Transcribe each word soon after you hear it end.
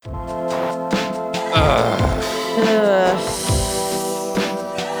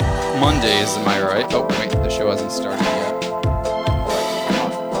Mondays, am I right? Oh, wait, the show hasn't started yet.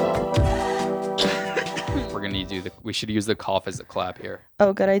 We're gonna do we should use the cough as a clap here.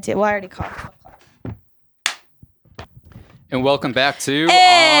 Oh, good idea. Well, I already coughed. And welcome back to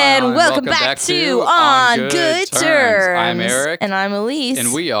welcome back to On Good Terms. I'm Eric. And I'm Elise.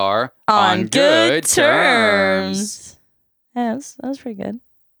 And we are On Good Terms. Yeah, that was pretty good.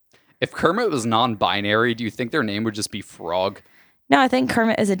 If Kermit was non-binary, do you think their name would just be Frog? No, I think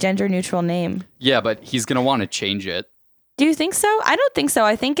Kermit is a gender-neutral name. Yeah, but he's going to want to change it. Do you think so? I don't think so.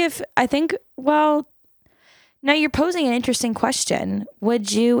 Well, now you're posing an interesting question.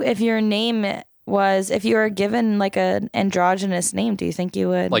 Would you, if you were given like an androgynous name, do you think you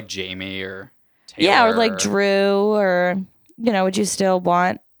would? Like Jamie or Taylor? Yeah, or like Drew, or, would you still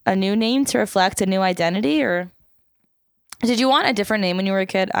want a new name to reflect a new identity, or did you want a different name when you were a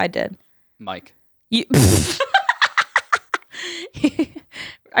kid? I did. Mike.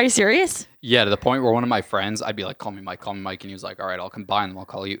 Are you serious? Yeah, to the point where one of my friends, I'd be like, call me Mike. And he was like, all right, I'll combine them. I'll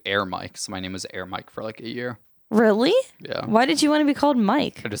call you Air Mike. So my name was Air Mike for like a year. Really? Yeah. Why did you want to be called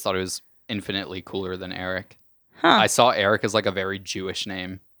Mike? I just thought it was infinitely cooler than Eric. Huh. I saw Eric as like a very Jewish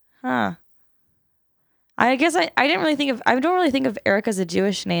name. Huh. I guess I don't really think of Eric as a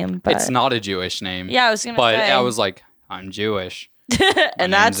Jewish name, but It's not a Jewish name. Yeah, I was gonna say. But I was like, I'm Jewish.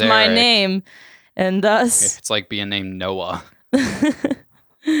 And that's my Eric. name. And thus It's like being named Noah.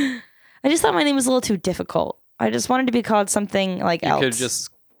 I just thought my name was a little too difficult. I just wanted to be called something like else. You could just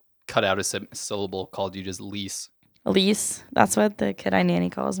cut out a syllable, called you just Lise. Elise. That's what the kid I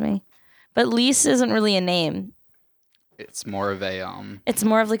nanny calls me. But Lise isn't really a name. It's more of a It's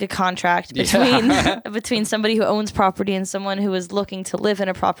more of like a contract between somebody who owns property and someone who is looking to live in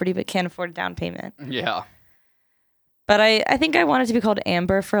a property but can't afford a down payment. Yeah. But I think I wanted to be called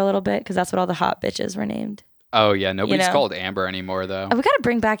Amber for a little bit because that's what all the hot bitches were named. Oh yeah, nobody's called Amber anymore though. Oh, we gotta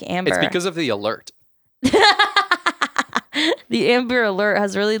bring back Amber. It's because of the alert. The Amber Alert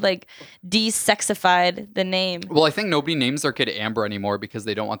has really like de-sexified the name. Well, I think nobody names their kid Amber anymore because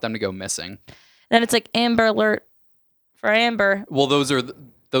they don't want them to go missing. Then it's like Amber Alert for Amber. Well, those are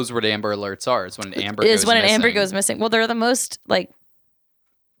what Amber Alerts are. It's when an Amber goes missing. Well, they're the most like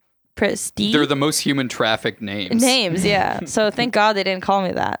prestige. They're the most human trafficked names. Names, yeah. So thank God they didn't call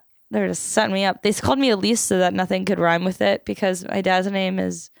me that. They're just setting me up. They called me Elise so that nothing could rhyme with it because my dad's name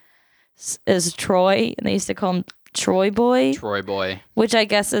is Troy, and they used to call him Troy Boy. Troy Boy. Which I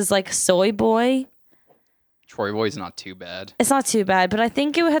guess is like soy boy. Troy Boy's not too bad. It's not too bad, but I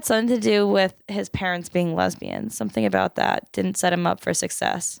think it had something to do with his parents being lesbians. Something about that didn't set him up for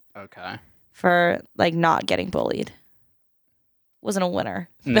success. Okay. For like not getting bullied. Wasn't a winner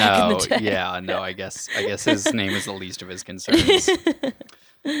back in the day. Yeah, no, I guess his name is the least of his concerns.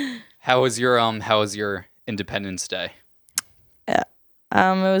 How was your Independence Day? It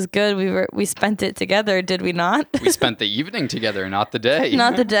was good. We spent it together, did we not? We spent the evening together, not the day.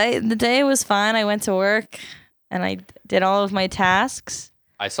 Not the day. The day was fine. I went to work and I did all of my tasks.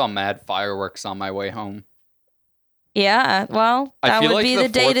 I saw mad fireworks on my way home. Yeah, well, that would like be the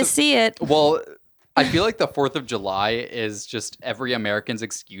day to see it. Well, I feel like the 4th of July is just every American's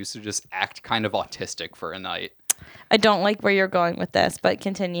excuse to just act kind of autistic for a night. I don't like where you're going with this, but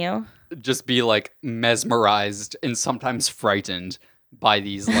continue. Just be like mesmerized and sometimes frightened by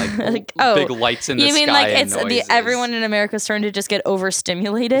these like big lights in the sky. You mean like it's everyone in America is starting to just get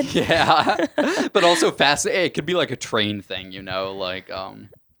overstimulated? Yeah, but also fascinating. It could be like a train thing, like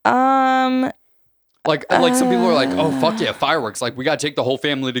Like some people are like, oh fuck yeah, fireworks! Like we gotta take the whole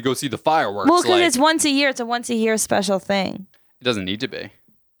family to go see the fireworks. Well, because it's once a year. It's a once a year special thing. It doesn't need to be.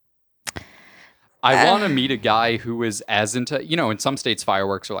 I want to meet a guy who is as into, in some states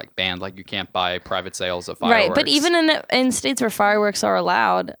fireworks are like banned, like you can't buy private sales of fireworks. Right, but even in states where fireworks are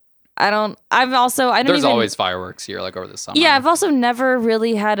allowed, There's always fireworks here, like over the summer. Yeah, I've also never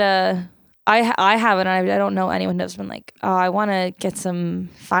really had I haven't. I don't know anyone who's been like, oh, I want to get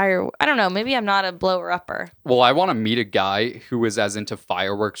some fire. I don't know. Maybe I'm not a blower upper. Well, I want to meet a guy who is as into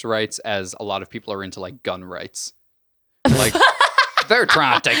fireworks rights as a lot of people are into like gun rights. Like they're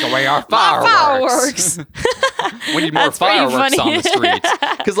trying to take away our fireworks. We need more fireworks on the streets.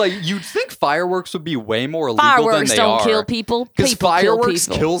 Because like you'd think fireworks would be way more legal than they are. Fireworks don't kill people. Because fireworks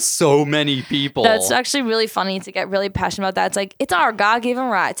kill so many people. That's actually really funny to get really passionate about that. It's like, it's our God-given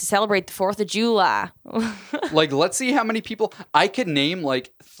right to celebrate the 4th of July. Like, let's see how many people. I could name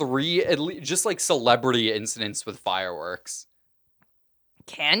like 3, at least, just like celebrity incidents with fireworks.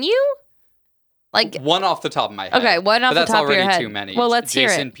 Can you? Like one off the top of my head. Okay, one off the top of your head. That's already too many. Well, let's hear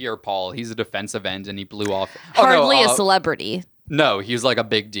it. Jason Pierre-Paul. He's a defensive end, and he blew off. Hardly a celebrity. No, he was like a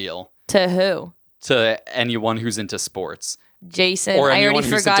big deal. To who? To anyone who's into sports. Jason. Or I already anyone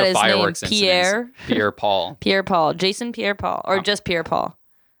who's forgot into his name. fireworks incidents. Pierre Paul. Pierre Paul. Jason Pierre Paul. Or just Pierre Paul.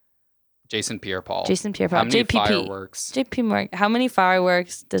 Jason Pierre Paul. Jason Pierre Paul. How many JPP. fireworks? JP Morgan. How many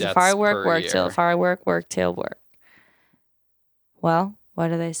fireworks does a Deaths firework per work year. till a firework work till work? Well, what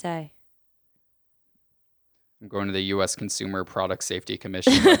do they say? I'm going to the U.S. Consumer Product Safety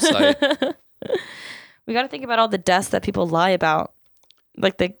Commission website. We got to think about all the deaths that people lie about.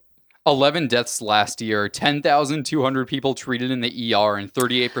 Like the 11 deaths last year, 10,200 people treated in the ER, and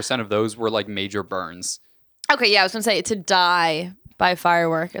 38% of those were like major burns. Okay, yeah, I was going to say to die by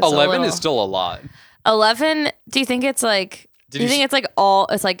firework. 11 is still a lot. 11, do you think it's like,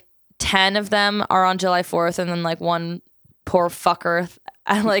 it's like 10 of them are on July 4th and then like one poor fucker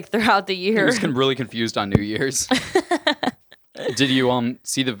like throughout the year? He was really confused on New Year's. Did you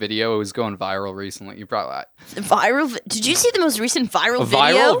see the video? It was going viral recently. You probably viral. Did you see the most recent viral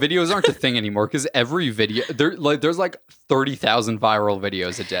video? Viral videos aren't a thing anymore because every video there's like 30,000 viral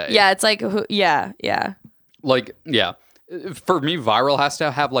videos a day. Yeah, it's like yeah. Like yeah, for me, viral has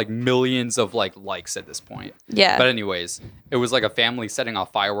to have like millions of likes at this point. Yeah. But anyways, it was like a family setting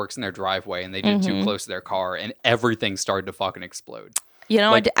off fireworks in their driveway, and they did it too close to their car, and everything started to fucking explode. You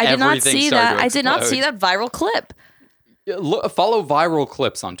know, like, I did not see that. I did not explode. see that viral clip. Follow viral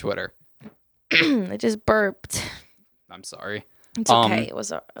clips on Twitter. I just burped. I'm sorry. It's okay. It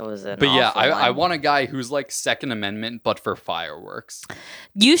was an But yeah, I want a guy who's like Second Amendment, but for fireworks.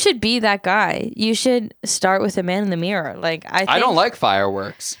 You should be that guy. You should start with a man in the mirror. Like I don't like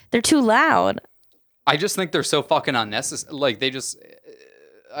fireworks. They're too loud. I just think they're so fucking unnecessary. Like they just,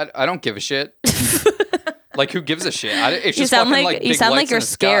 I don't give a shit. Like who gives a shit? It's just you sound like you're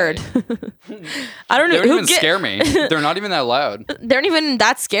scared. I don't know. They don't even scare me. They're not even that loud. They aren't even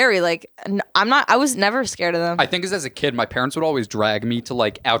that scary. Like I'm not. I was never scared of them. I think as a kid, my parents would always drag me to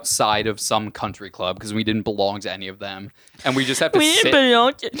like outside of some country club because we didn't belong to any of them, and we just have to we didn't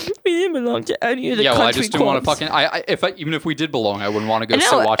belong to any of the country clubs. Yeah, well, I just didn't want to fucking. Even if we did belong, I wouldn't want to go watch the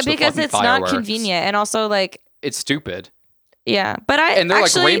fucking fireworks. Because it's not convenient, and also like it's stupid. Yeah, but and they're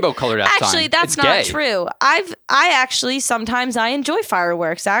like rainbow colored at times. Actually, that's not true. I actually sometimes I enjoy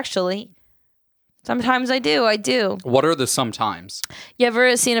fireworks. Actually, sometimes I do. What are the sometimes? You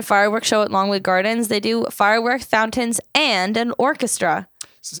ever seen a fireworks show at Longwood Gardens? They do fireworks, fountains, and an orchestra.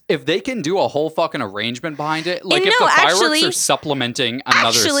 If they can do a whole fucking arrangement behind it, like if the fireworks are supplementing another.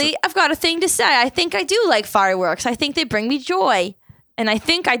 Actually, I've got a thing to say. I think I do like fireworks. I think they bring me joy, and I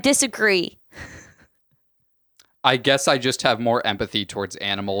think I disagree. I guess I just have more empathy towards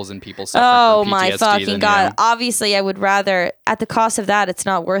animals and people suffering from PTSD. Oh my fucking God. You. Obviously, I would rather, at the cost of that, it's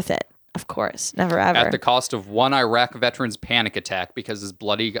not worth it. Of course. Never ever. At the cost of one Iraq veteran's panic attack because his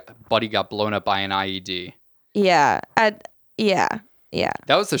buddy got blown up by an IED. Yeah. Yeah.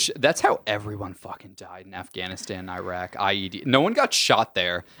 That was that's how everyone fucking died in Afghanistan and Iraq. IED. No one got shot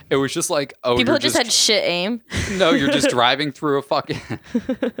there. It was just like, people just had shit aim. No, you're just driving through a fucking.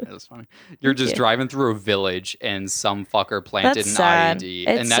 That was funny. You're just driving through a village and some fucker planted an IED,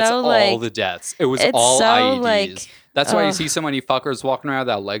 and that's all the deaths. It was all IEDs. That's why you see so many fuckers walking around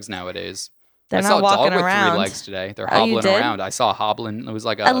without legs nowadays. I saw a dog with 3 legs today. They're hobbling around. I saw a hobbling. It was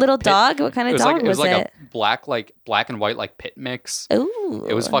like a little dog. What kind of dog was it? It was like a black and white like pit mix. Ooh.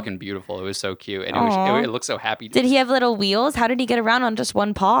 It was fucking beautiful. It was so cute, and it looked so happy. Did he have little wheels? How did he get around on just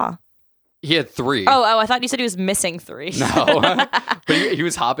one paw? He had 3. Oh! I thought you said he was missing 3. No, but he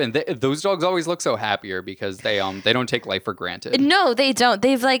was hopping. Those dogs always look so happier because they don't take life for granted. No, they don't.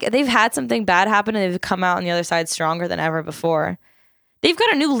 They've had something bad happen and they've come out on the other side stronger than ever before. They've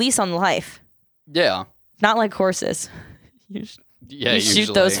got a new lease on life. Yeah. Not like horses. You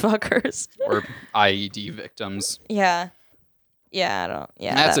shoot those fuckers. Or IED victims. Yeah. Yeah, I don't.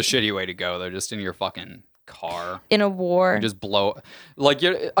 Yeah. That's a shitty way to go, though, just in your fucking car. In a war. You just blow. Like,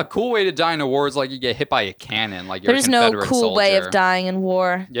 a cool way to die in a war is like you get hit by a cannon. Like you're There's a Confederate no cool soldier. way of dying in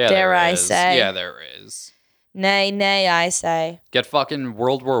war. Yeah, dare I say. Yeah, there is. Nay, I say. Get fucking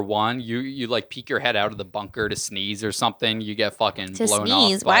World War I. You like peek your head out of the bunker to sneeze or something. You get fucking blown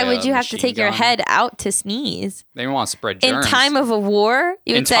off. Why would you have to take your head out to sneeze? They want to spread germs. In time of a war?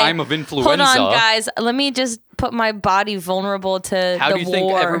 In time of influenza. Hold on, guys. Let me just put my body vulnerable to the war. How do you think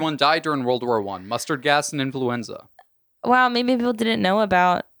everyone died during World War I? Mustard gas and influenza. Wow, maybe people didn't know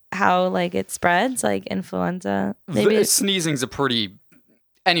about how like it spreads, like influenza. Maybe sneezing's a pretty.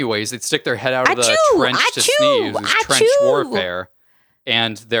 Anyways, they'd stick their head out of the trench to sneeze. It was trench warfare.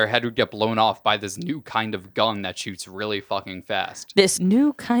 And their head would get blown off by this new kind of gun that shoots really fucking fast. This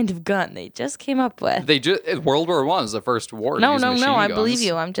new kind of gun they just came up with. World War I is the first war to No, use machine I guns. believe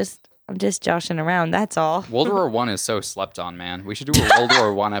you. I'm just joshing around. That's all. World War I is so slept on, man. We should do a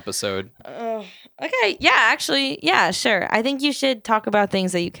World War I episode. Oh, okay. Yeah, actually, yeah, sure. I think you should talk about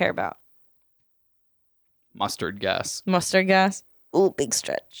things that you care about. Mustard gas. Mustard gas. Ooh, big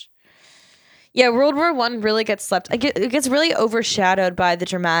stretch. Yeah, World War I really gets slept. It gets really overshadowed by the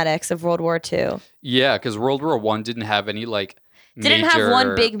dramatics of World War II. Yeah, because World War I didn't have any Didn't have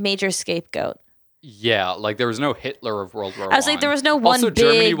one big major scapegoat. Yeah, like there was no Hitler of World War I. I was like, there was no one also, big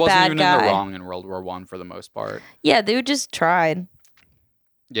Germany wasn't bad even guy. in the wrong in World War I for the most part. Yeah, they just tried.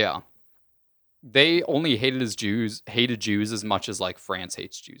 Yeah. They only hated Jews as much as like France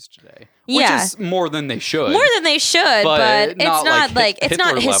hates Jews today. Which is more than they should. More than they should, but it's not like it's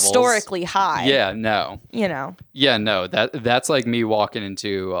not Hitler historically levels. high. Yeah, no. You know. Yeah, no. That's like me walking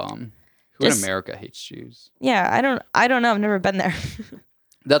into who in America hates Jews? Yeah, I don't know. I've never been there.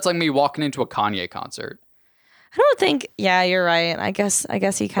 That's like me walking into a Kanye concert. I don't think. Yeah, you're right. I guess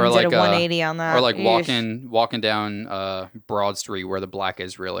he kind of did a 180 on that. Or like walking down Broad Street where the Black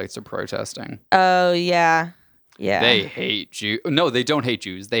Israelites are protesting. Oh yeah, yeah. They hate Jews. No, they don't hate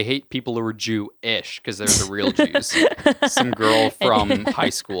Jews. They hate people who are Jew-ish because they're the real Jews. Some girl from high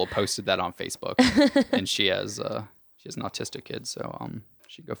school posted that on Facebook, and she has an autistic kid, so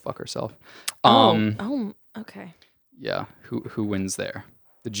she'd go fuck herself. Okay. Yeah, who wins there?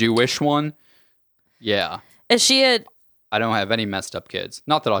 The Jewish one? Yeah. Is she I don't have any messed up kids.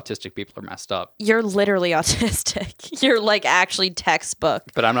 Not that autistic people are messed up. You're literally autistic. You're like actually textbook.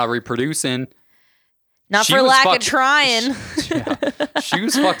 But I'm not reproducing. Not for lack of trying. She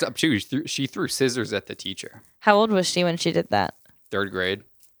was fucked up too. She threw scissors at the teacher. How old was she when she did that? 3rd grade.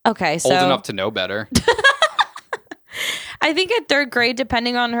 Okay, so old enough to know better. I think at 3rd grade,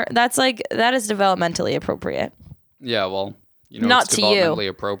 depending on her, that is developmentally appropriate. Yeah, well, not it's to developmentally you.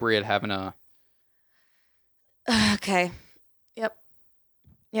 Appropriate having a. Okay. Yep.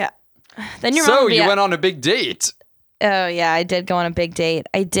 Yeah. Then your so mom you went on a big date. Oh yeah, I did go on a big date.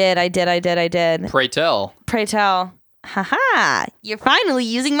 I did. Pray tell. Haha! You're finally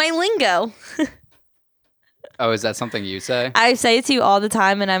using my lingo. Oh, is that something you say? I say it to you all the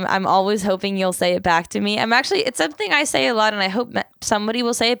time, and I'm always hoping you'll say it back to me. It's something I say a lot, and I hope somebody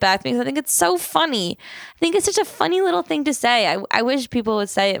will say it back to me because I think it's so funny. I think it's such a funny little thing to say. I wish people would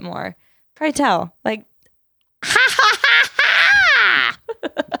say it more. Pray tell, like. Ha ha ha ha!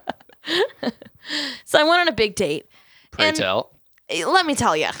 So I went on a big date. Pray tell. Let me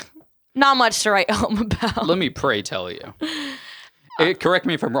tell you, not much to write home about. Let me pray tell you. Correct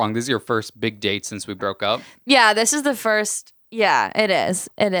me if I'm wrong. This is your first big date since we broke up? Yeah, this is the first. Yeah, it is.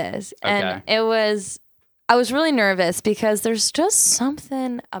 It is. Okay. And I was really nervous because there's just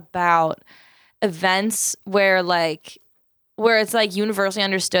something about events where it's like universally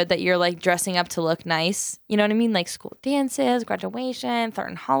understood that you're like dressing up to look nice. You know what I mean? Like school dances, graduation,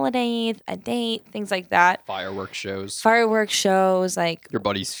 certain holidays, a date, things like that. Fireworks shows, like your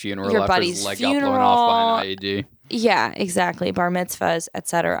buddy's funeral after his leg got blown off by an IED. Yeah, exactly. Bar mitzvahs,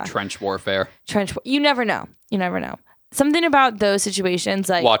 etc. Trench warfare. You never know. Something about those situations,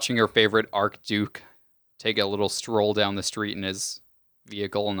 like watching your favorite Archduke take a little stroll down the street in his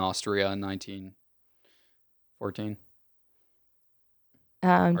vehicle in Austria in 1914.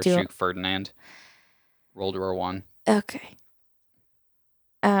 Archduke Ferdinand, World War I. Okay.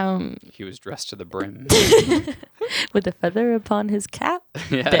 He was dressed to the brim. With a feather upon his cap.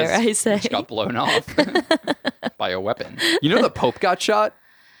 Yes, dare I say. Which got blown off by a weapon. You know the Pope got shot?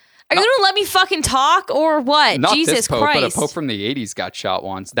 Are you gonna let me fucking talk or what? Not Jesus this Pope, Christ. but a Pope from the 80s got shot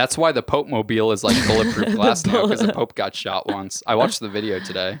once. That's why the Pope mobile is like bulletproof glass now, because the Pope got shot once. I watched the video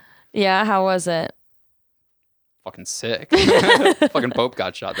today. Yeah, how was it? Fucking sick. Fucking Pope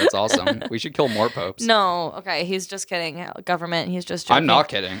got shot. That's awesome. We should kill more popes. No, okay, he's just kidding. Government, he's just joking. I'm not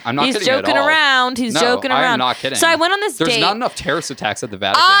kidding. He's kidding joking at all. around. He's joking around. I'm not kidding. So I went on this date. There's not enough terrorist attacks at the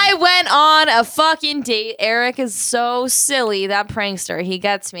Vatican. I went on a fucking date. Eric is so silly. That prankster. He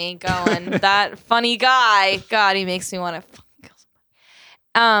gets me going. That funny guy. God, he makes me want to fucking kill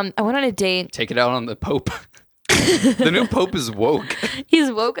somebody. I went on a date. Take it out on the Pope. The new Pope is woke.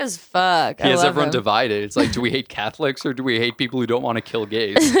 He's woke as fuck. He has everyone divided. It's like, do we hate Catholics or do we hate people who don't want to kill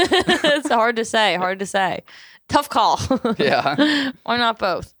gays? It's hard to say. Tough call. Yeah. Why not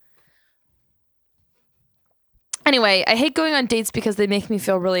both? Anyway, I hate going on dates because they make me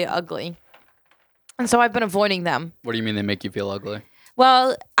feel really ugly. And so I've been avoiding them. What do you mean they make you feel ugly?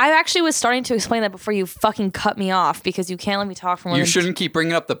 Well, I actually was starting to explain that before you fucking cut me off because you can't let me talk for more You than shouldn't keep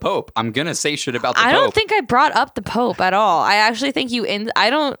bringing up the Pope. I'm going to say shit about the Pope. I don't think I brought up the Pope at all. I actually think he's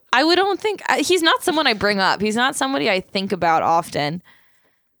not someone I bring up. He's not somebody I think about often.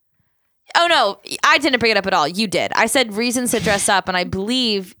 Oh no, I didn't bring it up at all. You did. I said reasons to dress up, and I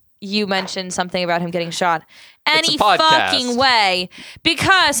believe you mentioned something about him getting shot. any fucking way.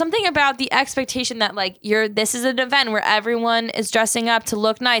 Because something about the expectation that like this is an event where everyone is dressing up to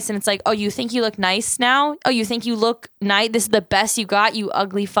look nice, and it's like, oh, you think you look nice now? Oh, you think you look nice? This is the best you got, you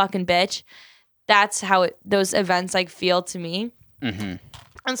ugly fucking bitch. That's how those events like feel to me. Mm-hmm.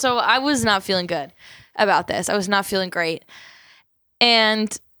 And so I was not feeling good about this. I was not feeling great.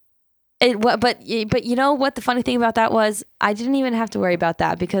 And but you know what the funny thing about that was? I didn't even have to worry about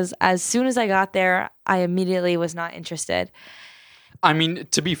that because as soon as I got there, I immediately was not interested. I mean,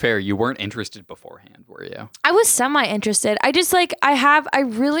 to be fair, you weren't interested beforehand, were you? I was semi-interested. I just like, I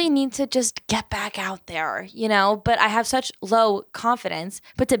really need to just get back out there, you know? But I have such low confidence.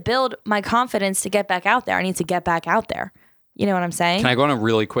 But to build my confidence to get back out there, I need to get back out there. You know what I'm saying? Can I go on a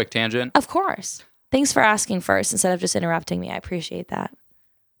really quick tangent? Of course. Thanks for asking first instead of just interrupting me. I appreciate that.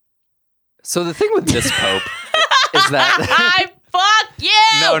 So the thing with this Pope is that... Fuck you!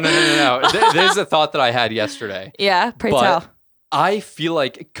 No. There's a thought that I had yesterday. Yeah, pray tell. I feel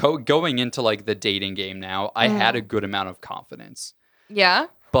like going into like the dating game now, I had a good amount of confidence. Yeah?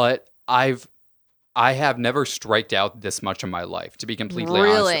 But I have never striked out this much in my life, to be completely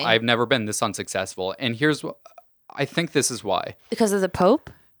honest. I've never been this unsuccessful. And here's what... I think this is why. Because of the Pope?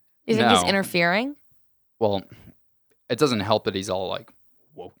 You think he's interfering? Well, it doesn't help that he's all like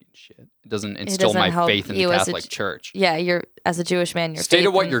woke and shit. It doesn't instill my faith in the Catholic Church. Yeah, you're as a Jewish man, you're Stay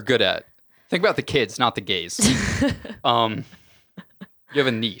to what you're good at. Think about the kids, not the gays. You have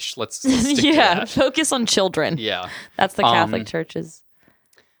a niche. Let's stick to that. Focus on children. Yeah. That's the Catholic Church's.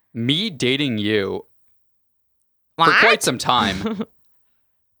 Me dating you for quite some time.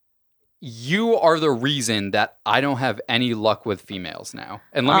 You are the reason that I don't have any luck with females now.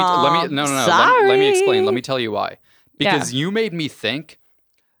 And let me explain. Let me tell you why. Because you made me think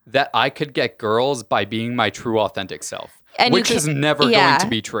that I could get girls by being my true authentic self, which is never going to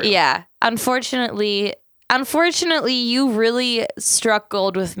be true. Yeah. Unfortunately, you really struck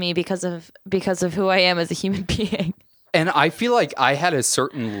gold with me because of who I am as a human being. And I feel like I had a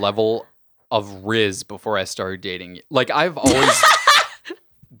certain level of riz before I started dating you. Like I've always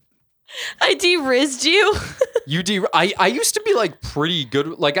I de-rizzed you. I used to be like pretty good.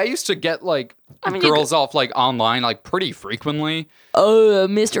 Like I used to get like girls off like online like pretty frequently. Oh,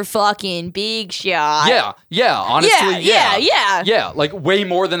 Mr. fucking Big Shot. Yeah. Honestly, yeah. Yeah. Like way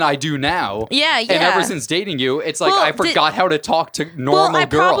more than I do now. Yeah. And ever since dating you, it's like I forgot how to talk to normal girls. Well, I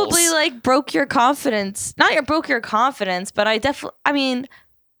probably like broke your confidence. Broke your confidence, but I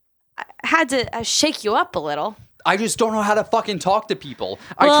had to shake you up a little. I just don't know how to fucking talk to people.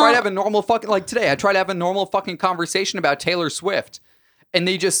 I try to have a normal fucking, like today, I try to have a normal fucking conversation about Taylor Swift. And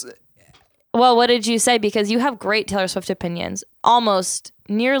they just... Well, what did you say? Because you have great Taylor Swift opinions. Almost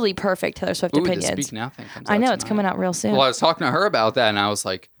nearly perfect Taylor Swift opinions. The Speak Now thing comes out tonight. It's coming out real soon. Well, I was talking to her about that, and I was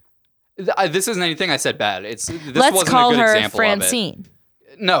like, this isn't anything I said bad. Let's call her Francine.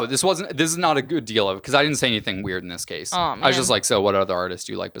 No, this is not a good deal of it, because I didn't say anything weird in this case. Oh, man. I was just like, so what other artists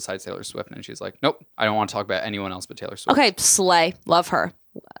do you like besides Taylor Swift? And she's like, nope, I don't want to talk about anyone else but Taylor Swift. Okay, slay. Love her.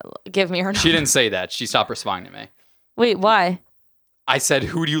 Give me her number. She didn't say that. She stopped responding to me. Wait, why? I said,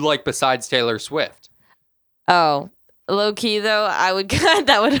 who do you like besides Taylor Swift? Oh, low key though, I would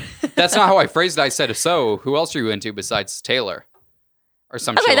that would. That's not how I phrased it. I said, so who else are you into besides Taylor? Or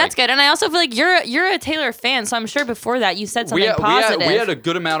some shit. Okay, that's good. And I also feel like you're a Taylor fan, so I'm sure before that you said something positive. We had a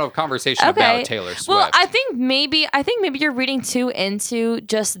good amount of conversation about Taylor Swift. Well, I think maybe you're reading too into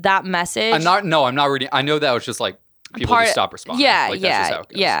just that message. I'm not reading. I know that was just like people just stop responding. That's just how it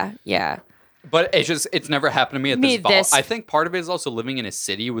goes. Yeah. But it's never happened to me at this level. I think part of it is also living in a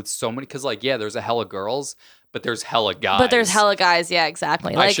city with so many, because there's a hella girls, but there's hella guys. Yeah,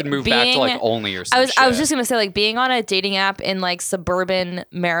 exactly. I should move back to like Only or something. I was just gonna say like being on a dating app in like suburban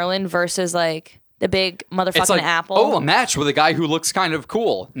Maryland versus like the big motherfucking like, Apple. Oh, a match with a guy who looks kind of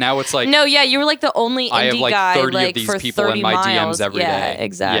cool. Now it's like no, yeah, you were like the only indie I have like guy 30 like of these for people 30 in my miles. DMs every day. Yeah,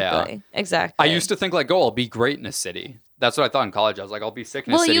 exactly. I used to think like, oh, I'll be great in a city. That's what I thought in college. I was like, I'll be sick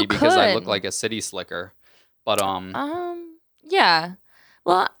in a city because I look like a city slicker. But yeah.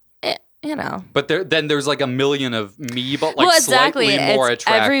 Well, you know. But there's like a million of me, but like slightly more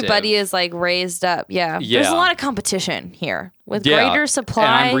attractive. Everybody is like raised up. Yeah. There's a lot of competition here with greater supply.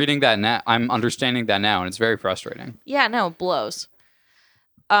 And I'm reading that now. I'm understanding that now, and it's very frustrating. Yeah, no, it blows.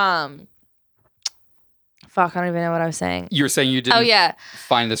 Fuck, I don't even know what I was saying. You were saying you didn't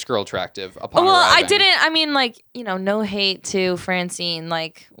find this girl attractive upon Well, arriving. I didn't. I mean, like, you know, no hate to Francine.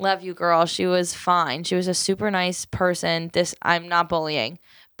 Like, love you, girl. She was fine. She was a super nice person. I'm not bullying.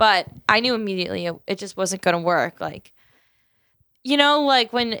 But I knew immediately it just wasn't going to work. Like, you know,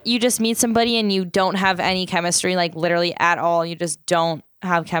 like when you just meet somebody and you don't have any chemistry, like literally at all. You just don't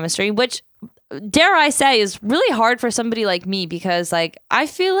have chemistry, which dare I say, is really hard for somebody like me because like I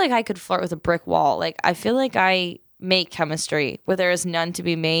feel like I could flirt with a brick wall. Like I feel like I make chemistry where there is none to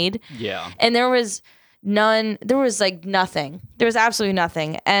be made. Yeah. And there was none. There was like nothing. There was absolutely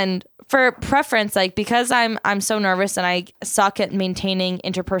nothing. And for preference, like because I'm so nervous and I suck at maintaining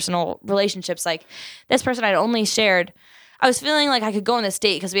interpersonal relationships, like this person I'd only shared. I was feeling like I could go on this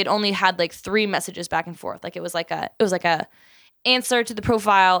date because we had only had like 3 messages back and forth. Like it was like a answer to the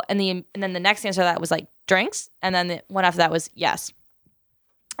profile, and then the next answer to that was like drinks, and then the one after that was yes.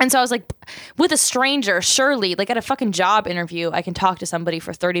 And so I was like, with a stranger, surely, like at a fucking job interview, I can talk to somebody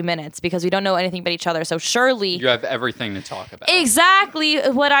for 30 minutes because we don't know anything about each other. So surely you have everything to talk about. Exactly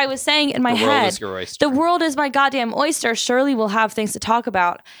what I was saying in my head. The world is your oyster. The world is my goddamn oyster. Surely we'll have things to talk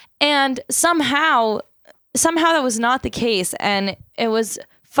about. And somehow that was not the case, and it was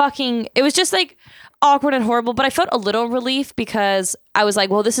just like awkward and horrible, but I felt a little relief because I was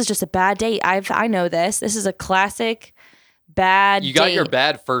like, well, this is just a bad date. I know this is a classic bad you got date. Your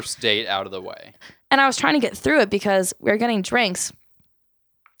bad first date out of the way, and I was trying to get through it because we were getting drinks,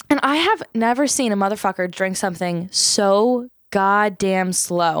 and I have never seen a motherfucker drink something so goddamn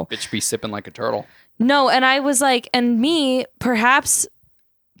slow. Bitch be sipping like a turtle. No, and I was like, and me, perhaps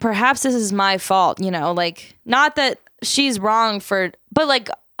this is my fault, like not that she's wrong but like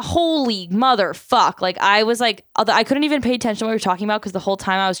holy motherfuck. Like I was like, I couldn't even pay attention to what we were talking about because the whole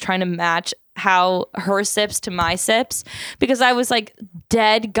time I was trying to match how her sips to my sips because I was like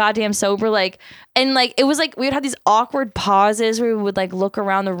dead goddamn sober. Like, and like, it was like, we would have these awkward pauses where we would like look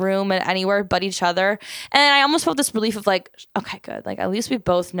around the room and anywhere but each other. And I almost felt this relief of like, okay, good. Like, at least we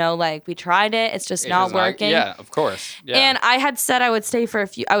both know, like we tried it. It's just not working. Yeah, of course. Yeah. And I had said I would stay for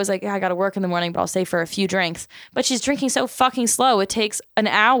I was like, I got to work in the morning, but I'll stay for a few drinks. But she's drinking so fucking slow. It takes an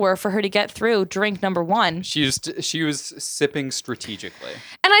hour for her to get through drink number 1. She was sipping strategically.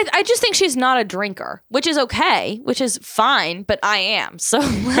 And I just think she's not a drinker, which is okay, which is fine, but I am. So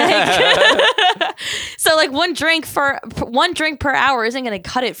like, so like one drink per hour isn't going to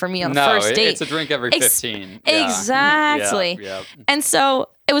cut it for me on the first date. It's a drink every 15. Exactly. Yeah. And so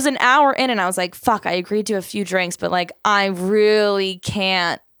it was an hour in and I was like, fuck, I agreed to a few drinks, but like, I really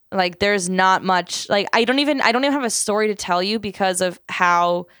can't. Like there's not much, like I don't even have a story to tell you because of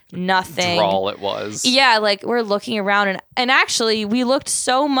how nothing drawl it was. Yeah, like we're looking around and actually we looked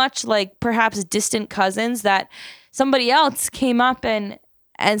so much like perhaps distant cousins that somebody else came up and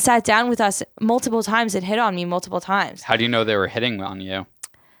sat down with us multiple times and hit on me multiple times. How do you know they were hitting on you?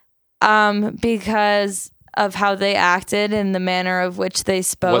 Because of how they acted and the manner of which they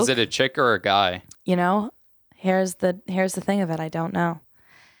spoke. Was it a chick or a guy? Here's the thing of it. I don't know.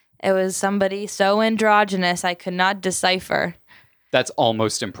 It was somebody so androgynous I could not decipher. That's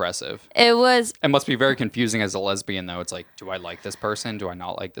almost impressive. It was. It must be very confusing as a lesbian, though. It's like, do I like this person? Do I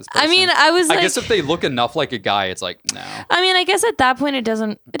not like this person? I mean, I guess if they look enough like a guy, it's like, no. I mean, I guess at that point it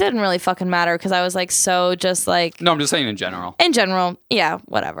didn't really fucking matter because I was like so just like. No, I'm just saying in general. In general, yeah,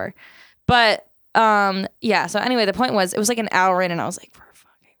 whatever. But yeah. So anyway, the point was, it was like an hour in, and I was like, we're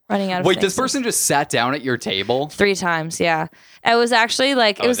fucking running out of. Wait, this person just sat down at your table 3 times? Yeah. It was actually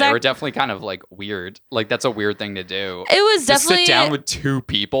like they were definitely kind of like weird. Like that's a weird thing to do. It was definitely to sit down with 2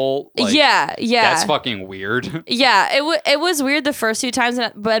 people. Like, yeah. That's fucking weird. Yeah, it was weird the first 2 times,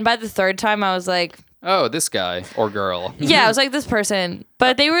 but by the 3rd time I was like, oh, this guy or girl. Yeah, I was like this person,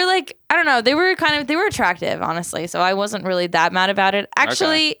 but they were like, I don't know, they were attractive, honestly. So I wasn't really that mad about it.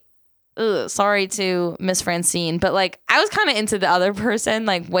 Actually. Okay. Sorry to Miss Francine, but like I was kind of into the other person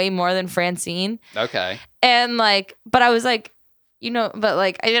like way more than Francine. Okay. And like, but I was like, but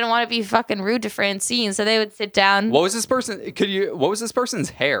like I didn't want to be fucking rude to Francine, so they would sit down. What was this person? What was this person's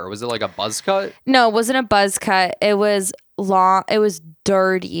hair? Was it like a buzz cut? No, it wasn't a buzz cut. It was long. It was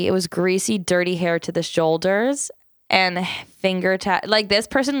dirty. It was greasy, dirty hair to the shoulders and finger tap. Like this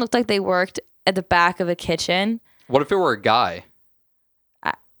person looked like they worked at the back of a kitchen. What if it were a guy?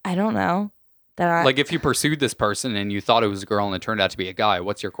 I don't know. Like if you pursued this person and you thought it was a girl and it turned out to be a guy,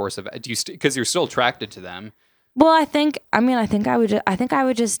 what's your course of? Do you because you're still attracted to them? Well, I think I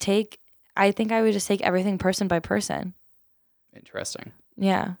would just take everything person by person. Interesting.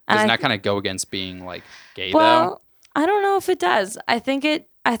 Yeah. Doesn't that kind of go against being like gay though? I don't know if it does. I think it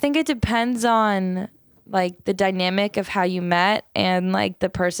depends on like the dynamic of how you met and like the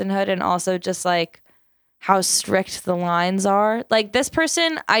personhood and also just like how strict the lines are. Like this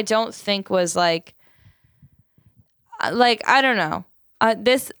person, I don't think was like I don't know.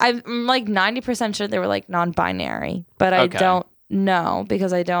 I'm like 90% sure they were like non-binary, but I don't know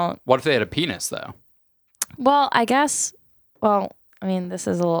because I don't. What if they had a penis though? Well, I guess. Well, I mean, this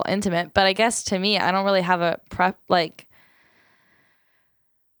is a little intimate, but I guess to me, I don't really have a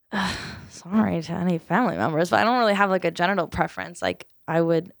sorry to any family members, but I don't really have like a genital preference. Like I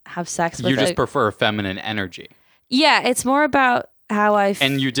would have sex with You just prefer feminine energy. Yeah, it's more about how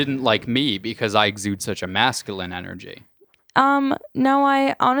And you didn't like me because I exude such a masculine energy. No,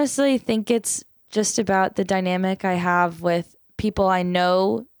 I honestly think it's just about the dynamic I have with people I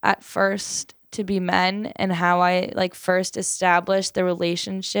know at first to be men and how I like first established the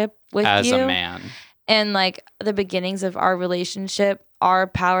relationship with As you. a man. And like the beginnings of our relationship, our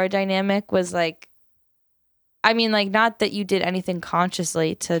power dynamic was like, I mean, like not that you did anything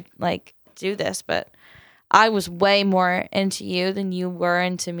consciously to like do this, but I was way more into you than you were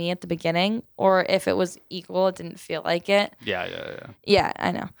into me at the beginning. Or if it was equal, it didn't feel like it. Yeah. Yeah,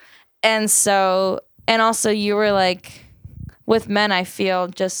 I know. And so, and also you were like, with men, I feel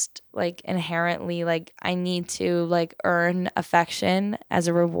just like inherently like I need to like earn affection as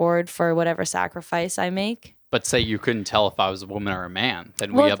a reward for whatever sacrifice I make. But say you couldn't tell if I was a woman or a man,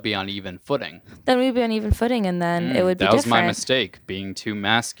 then we'd be on even footing. Then we'd be on even footing, and then it would be different. That was my mistake, being too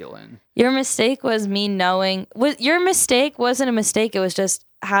masculine. Your mistake was me knowing. Your mistake wasn't a mistake. It was just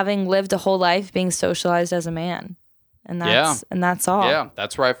having lived a whole life being socialized as a man, and that's all. Yeah,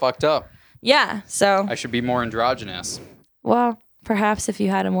 that's where I fucked up. Yeah, so I should be more androgynous. Well, perhaps if you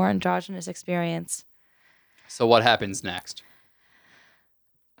had a more androgynous experience. So what happens next?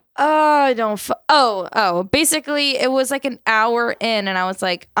 I don't. Basically, it was like an hour in, and I was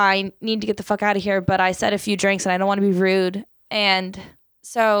like, I need to get the fuck out of here. But I said a few drinks, and I don't want to be rude. And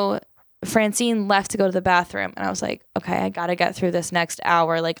so Francine left to go to the bathroom, and I was like, okay, I gotta get through this next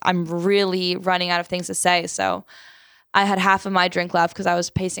hour. Like, I'm really running out of things to say. So I had half of my drink left because I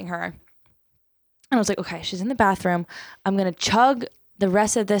was pacing her. And I was like, okay, she's in the bathroom. I'm going to chug the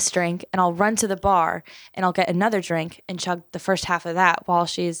rest of this drink and I'll run to the bar and I'll get another drink and chug the first half of that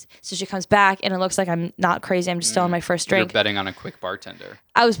so she comes back and it looks like I'm not crazy. I'm just still on my first drink. You're betting on a quick bartender.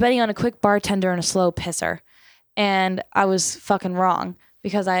 I was betting on a quick bartender and a slow pisser. And I was fucking wrong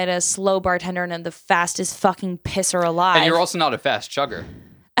because I had a slow bartender and the fastest fucking pisser alive. And you're also not a fast chugger.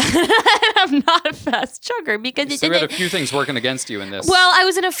 I'm not a fast chugger because so we had a few things working against you in this. Well, I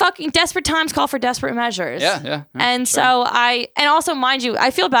was in a fucking desperate times call for desperate measures. Yeah. And sure. so and also mind you, I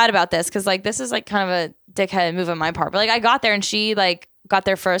feel bad about this because like this is like kind of a dickhead move on my part. But like I got there and she like got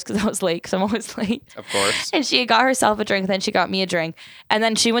there first because I was late because I'm always late. Of course. And she got herself a drink, and then she got me a drink, and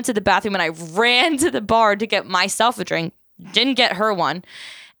then she went to the bathroom and I ran to the bar to get myself a drink. Didn't get her one,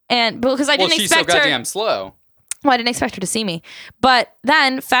 and because I didn't expect her. She's so goddamn slow. Well, I didn't expect her to see me. But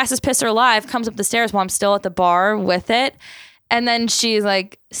then, fastest pisser alive comes up the stairs while I'm still at the bar with it. And then she,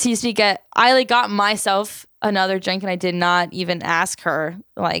 like, sees me I, like, got myself another drink, and I did not even ask her,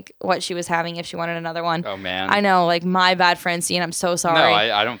 like, what she was having, if she wanted another one. Oh, man. I know, like, my bad, Francine. I'm so sorry.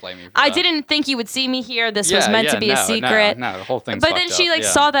 No, I don't blame you for that. I didn't think you would see me here. This was meant to be a secret. No, the whole thing's But then she, like,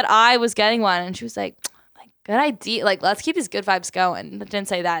 saw that I was getting one, and she was like, good idea. Like, let's keep these good vibes going. I didn't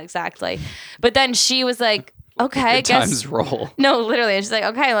say that exactly. But then she was like, okay, I guess. Times roll. No, literally. She's like,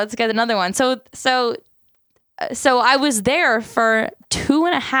 okay, let's get another one. So I was there for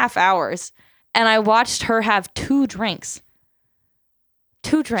 2.5 hours and I watched her have 2 drinks.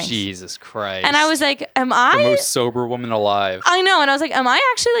 2 drinks. Jesus Christ. And I was like, am I the most sober woman alive? I know. And I was like, am I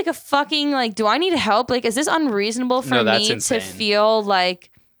actually like a fucking, like, do I need help? Like, is this unreasonable for me insane. to feel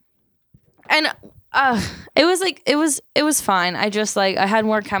like, and it was like, it was fine. I just like, I had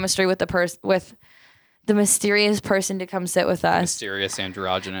more chemistry with the mysterious person to come sit with us. Mysterious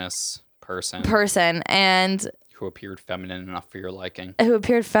androgynous person. And who appeared feminine enough for your liking. Who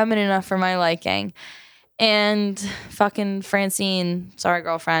appeared feminine enough for my liking. And fucking Francine, sorry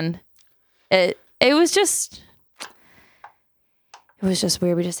girlfriend. It was just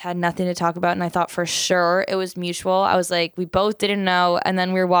weird. We just had nothing to talk about, and I thought for sure it was mutual. I was like, we both didn't know, and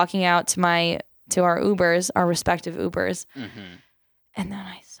then we were walking out to our Ubers, our respective Ubers. Mm-hmm. And then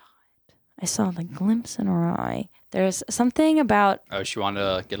I saw the glimpse in her eye. There's something about... Oh, she wanted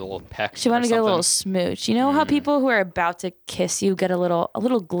to get a little peck. She wanted to get a little smooch. You know how people who are about to kiss you get a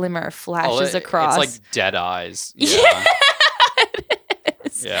little glimmer flashes across? It's like dead eyes. Yeah. It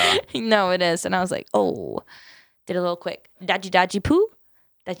is. Yeah. No, it is. And I was like, oh. Did a little quick dodgy poo.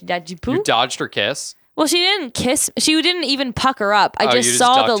 Dodgy poo. You dodged her kiss? Well, she didn't kiss. She didn't even puck her up. I just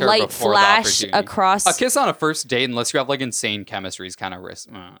saw the light flash across. A kiss on a first date, unless you have like insane chemistry, is kind of risk.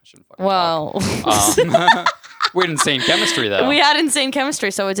 I shouldn't fucking talk. We had insane chemistry though. We had insane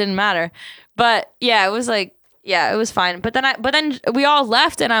chemistry, so it didn't matter. But yeah, it was like, yeah, it was fine. But then we all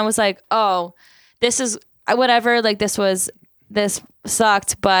left, and I was like, oh, this is whatever. Like this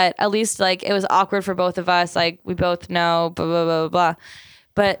sucked, but at least like it was awkward for both of us. Like we both know, blah blah blah blah.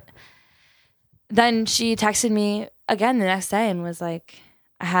 But then she texted me again the next day and was like,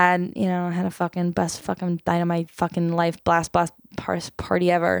 I had a fucking best fucking dynamite fucking life blast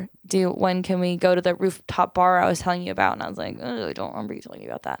party ever. When can we go to the rooftop bar I was telling you about? And I was like, oh, I don't remember you telling me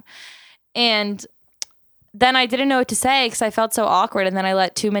about that. And then I didn't know what to say because I felt so awkward, and then I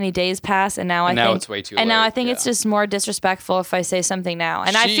let too many days pass, and now it's way too late. And now I think it's just more disrespectful if I say something now,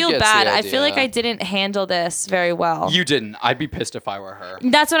 and I feel bad. I feel like I didn't handle this very well. You didn't. I'd be pissed if I were her.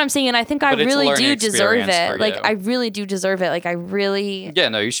 That's what I'm saying, and I think I really do deserve it. Like you. I really do deserve it. Like I really. Yeah,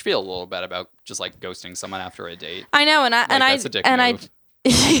 no, you should feel a little bad about just like ghosting someone after a date. I know, that's a dick move.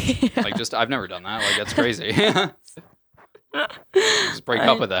 Like I've never done that. Like that's crazy. Just break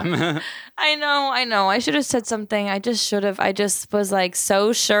up with them. I know. I should have said something. I just was like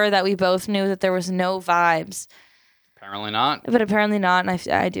so sure that we both knew that there was no vibes. Apparently not. But apparently not,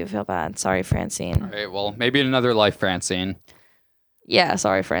 and I do feel bad. Sorry, Francine. All right, well, maybe in another life, Francine. Yeah,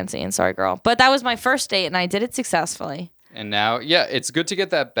 sorry, Francine. Sorry, girl. But that was my first date, and I did it successfully. And now, yeah, it's good to get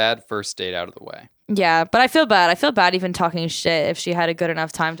that bad first date out of the way. Yeah, but I feel bad. I feel bad even talking shit if she had a good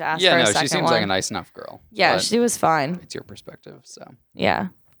enough time to ask for a second one. Yeah, no, she seems like a nice enough girl. Yeah, she was fine. It's your perspective, so. Yeah.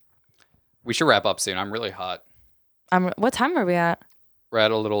 We should wrap up soon. I'm really hot. What time are we at? We're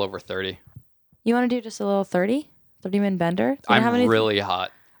at a little over 30. You want to do just a little 30? 30-minute bender? I'm really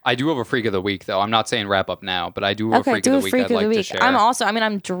hot. I do have a freak of the week, though. I'm not saying wrap up now, but I do have a freak of the week I'd like to share.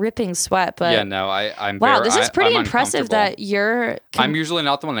 I'm dripping sweat, but... Yeah, no, I'm wow, this is pretty impressive that you're... I'm usually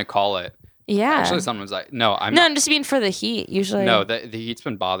not the one to call it. Yeah. Actually, someone's like, no, I'm not. No, I'm just mean for the heat, usually. No, the heat's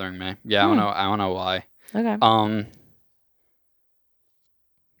been bothering me. Yeah, I don't know why. Okay.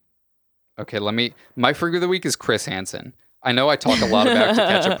 Okay, my freak of the week is Chris Hansen. I know I talk a lot about To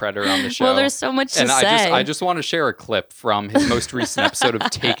Catch a Predator on the show. Well, there's so much to say. I just want to share a clip from his most recent episode of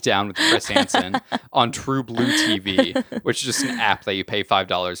Takedown with Chris Hansen on True Blue TV, which is just an app that you pay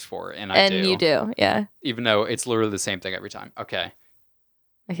 $5 for, and you do, yeah. Even though it's literally the same thing every time. Okay.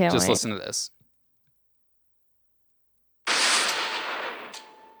 I can't just wait. Listen to this.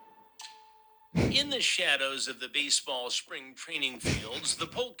 In the shadows of the baseball spring training fields, the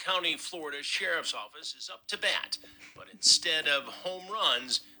Polk County, Florida Sheriff's Office is up to bat. But instead of home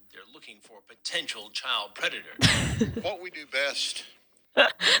runs, they're looking for potential child predators. What we do best.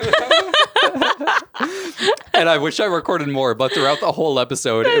 And I wish I recorded more, but throughout the whole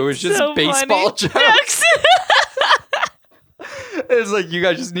episode, it was just so baseball jokes. It's like you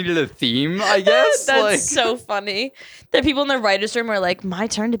guys just needed a theme, I guess. That's so funny. The people in the writer's room are like, my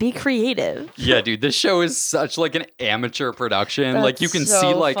turn to be creative. Yeah, dude, this show is such like an amateur production. That's like you can so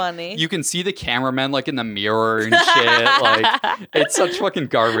see like funny. You can see the cameraman like in the mirror and shit. Like it's such fucking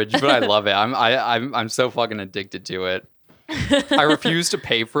garbage, but I love it. I'm so fucking addicted to it. I refuse to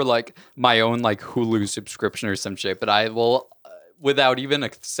pay for like my own like Hulu subscription or some shit, but I will without even a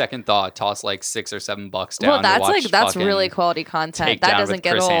second thought toss like $6 or $7 down. Well, that's really quality content. That doesn't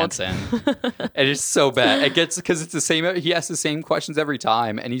get Chris old. Hansen. It is so bad. It gets because it's the same. He asks the same questions every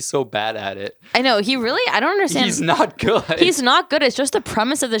time, and he's so bad at it. I know. I don't understand. He's not good. He's not good. It's just the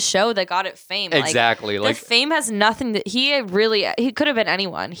premise of the show that got it fame. Exactly. Like the fame has nothing that he could have been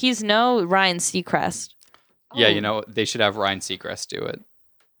anyone. He's no Ryan Seacrest. Yeah, they should have Ryan Seacrest do it.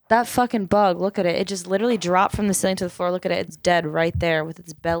 That fucking bug, look at it. It just literally dropped from the ceiling to the floor. Look at it. It's dead right there with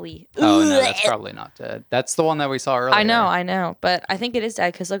its belly. Oh, no, that's probably not dead. That's the one that we saw earlier. I know. But I think it is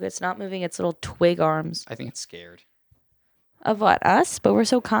dead because, look, it's not moving its little twig arms. I think it's scared. Of what? Us? But we're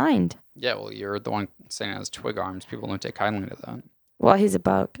so kind. Yeah, well, you're the one saying it has twig arms. People don't take kindly to that. Well, he's a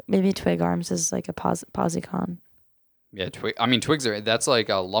bug. Maybe twig arms is like a posicon. Yeah, twigs are. That's like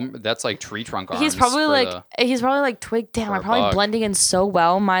that's like tree trunk arms. He's probably like twig. Damn, I'm probably blending in so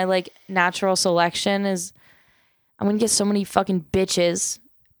well. My like natural selection is. I'm gonna get so many fucking bitches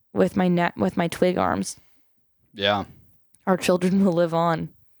with my twig arms. Yeah. Our children will live on.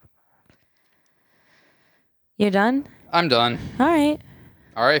 You done? I'm done.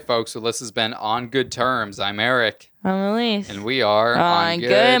 All right, folks. So this has been On Good Terms. I'm Eric. I'm Elise. And we are on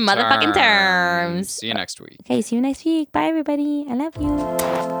good motherfucking terms. See you next week. Okay, see you next week. Bye, everybody. I love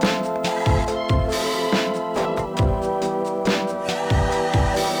you.